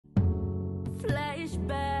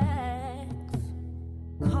flashbacks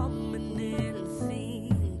coming in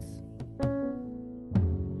scenes,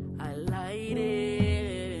 highlighting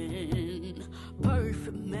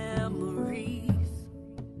perfect memories.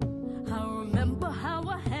 I remember how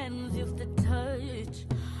our hands used to touch,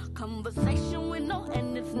 conversation with no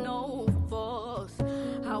end, it's no force,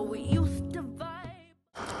 how we used to vibe.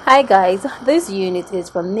 Hi guys, this unit is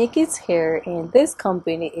from Nikiss hair and this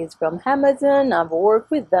company is from Amazon. I've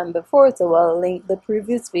worked with them before, so I'll link the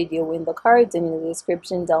previous video in the card and in the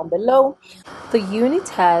description down below. The unit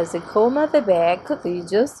has a comb at the back, the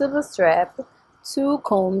adjustable strap, 2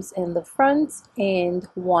 combs in the front and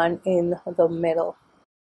 1 in the middle.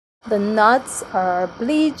 The knots are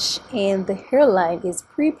bleached and the hairline is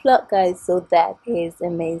pre-plucked, guys, so that is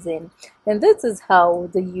amazing. And this is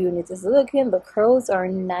how the unit is looking. The curls are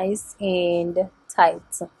nice and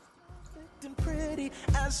tight.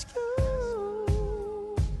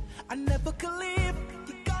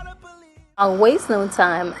 I'll waste no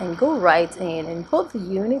time and go right in and put the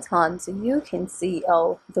unit on so you can see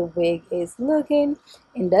how the wig is looking.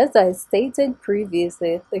 And as I stated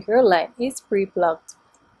previously, the hairline is pre-plucked.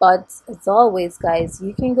 But as always, guys,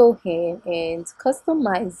 you can go ahead and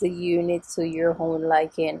customize the unit to your own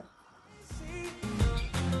liking.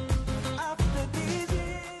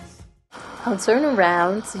 I'll turn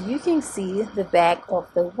around so you can see the back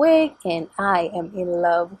of the wig, and I am in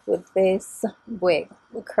love with this wig.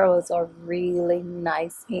 The curls are really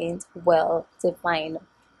nice and well defined.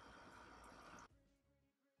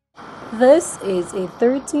 This is a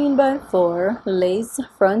 13x4 lace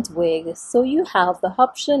front wig, so you have the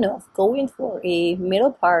option of going for a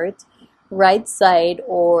middle part, right side,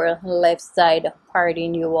 or left side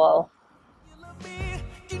parting you all.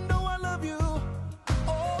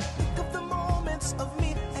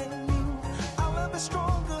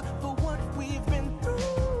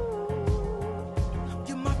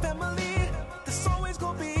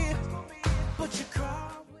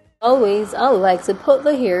 Always, I like to put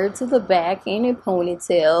the hair to the back in a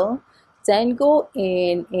ponytail, then go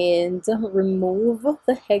in and remove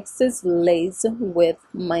the excess lace with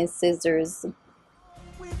my scissors.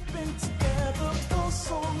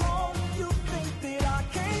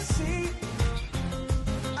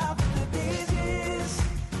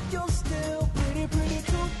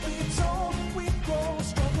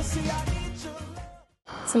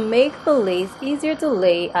 To make the lace easier to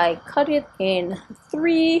lay, I cut it in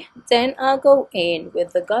 3, then I'll go in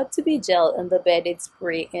with the got-to-be gel and the bedded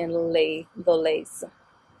spray and lay the lace.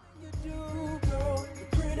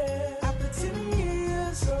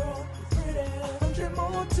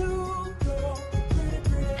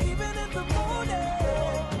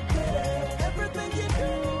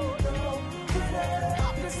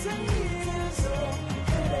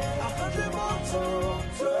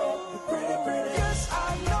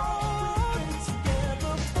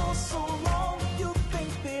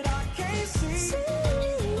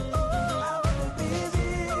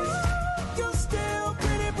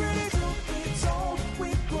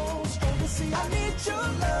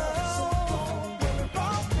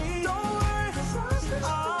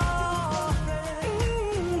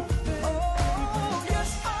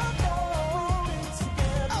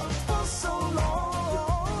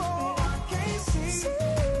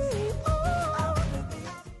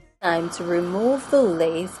 Time to remove the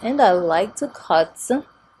lace, and I like to cut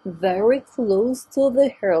very close to the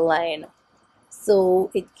hairline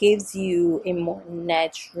so it gives you a more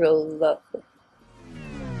natural look.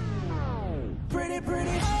 Pretty.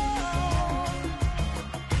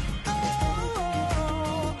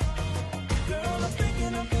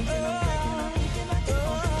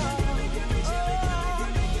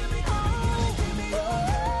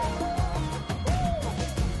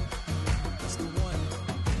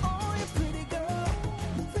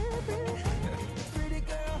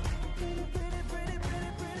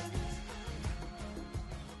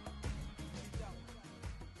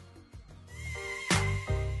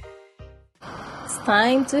 It's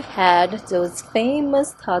time to add those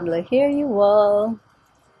famous toddler hair, you all.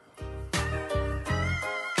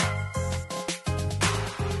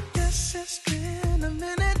 Yes, it's been a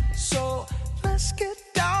minute, so let's get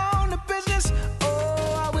down to business.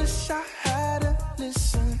 Oh, I wish I had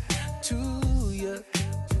listened to you,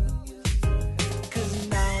 'cause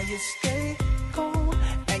now you stay home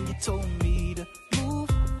and you told me to move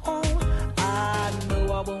on. I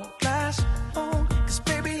know I won't last long, 'cause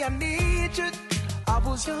baby I need you. I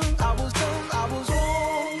was young, I was dumb, I was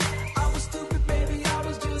wrong. I was stupid, baby, I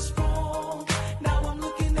was just wrong. Now I'm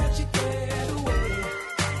looking at you get away,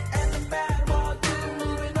 and I'm bad while you're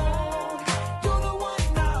moving on. You're the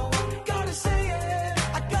one now, gotta say it,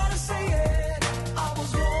 I gotta say it. I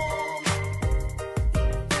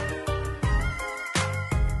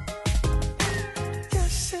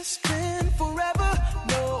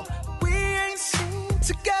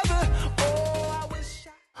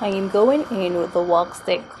I am going in with the walk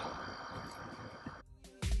stick.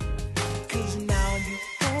 Cause now you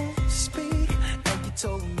won't speak, and you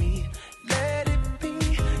told me, let it be.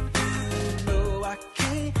 You know I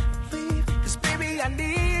can't leave, cause baby I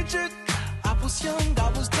need you. I was young, I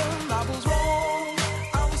was dumb, I was wrong.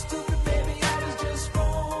 I was stupid, baby, I was just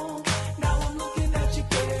wrong. Now I'm looking at you,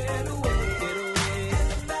 get away. And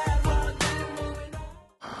the bad one, moving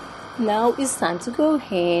on. Now it's time to go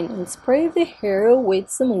ahead and spray the hair with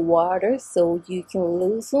some water so you can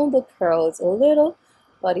loosen the curls a little.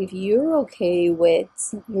 But if you're okay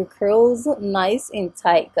with your curls nice and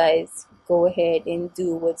tight, guys, go ahead and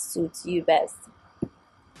do what suits you best.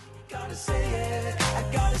 Gotta say it,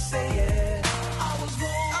 I gotta say it. I was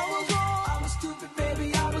wrong, I was wrong, I was stupid,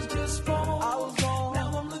 baby, I was just wrong. I was wrong.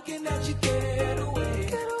 Now I'm looking at you, get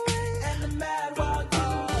away. And the mad wild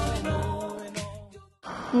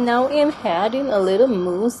you. Now I'm adding a little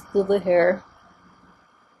mousse to the hair.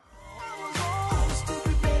 I was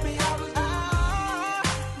stupid, baby, I was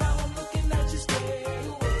now I'm looking at you, stay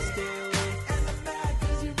away. And the mad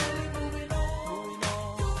cause you're really moving on.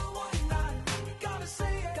 You're the one I gotta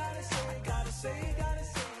say it, gotta say it, gotta say it, gotta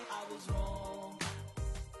say it. I was wrong.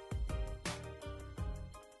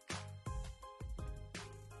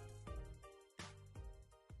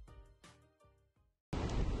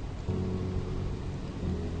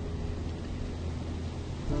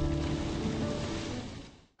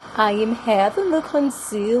 I am adding the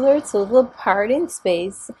concealer to the parting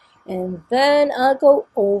space, and then I'll go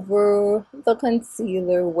over the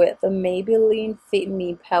concealer with the Maybelline Fit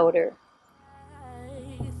Me powder.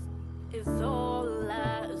 It's all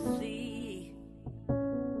I see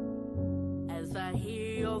as I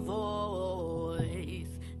hear your voice.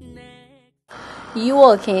 You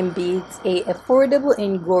all can beat a affordable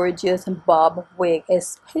and gorgeous bob wig,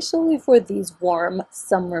 especially for these warm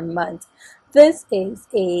summer months. This is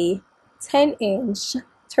a 10-inch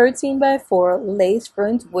 13 by 4 lace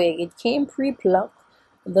front wig. It came pre-plucked.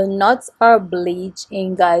 The knots are bleached,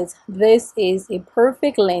 and guys, this is a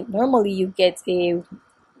perfect length. Normally you get a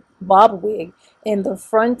bob wig and the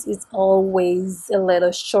front is always a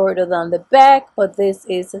little shorter than the back, but this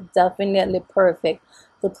is definitely perfect.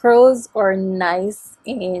 The curls are nice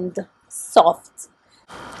and soft.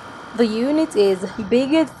 The unit is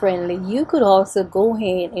beard friendly. You could also go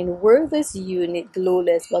ahead and wear this unit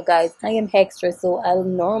glueless, but guys, I am extra, so I'll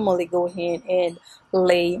normally go ahead and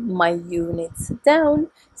lay my units down.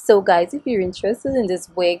 So guys, if you're interested in this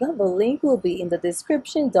wig, the link will be in the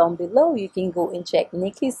description down below. You can go and check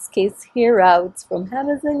Nikiss hair out from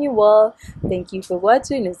Amazon, you all. Thank you for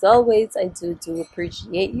watching. As always, I do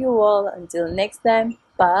appreciate you all. Until next time,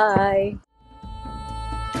 bye.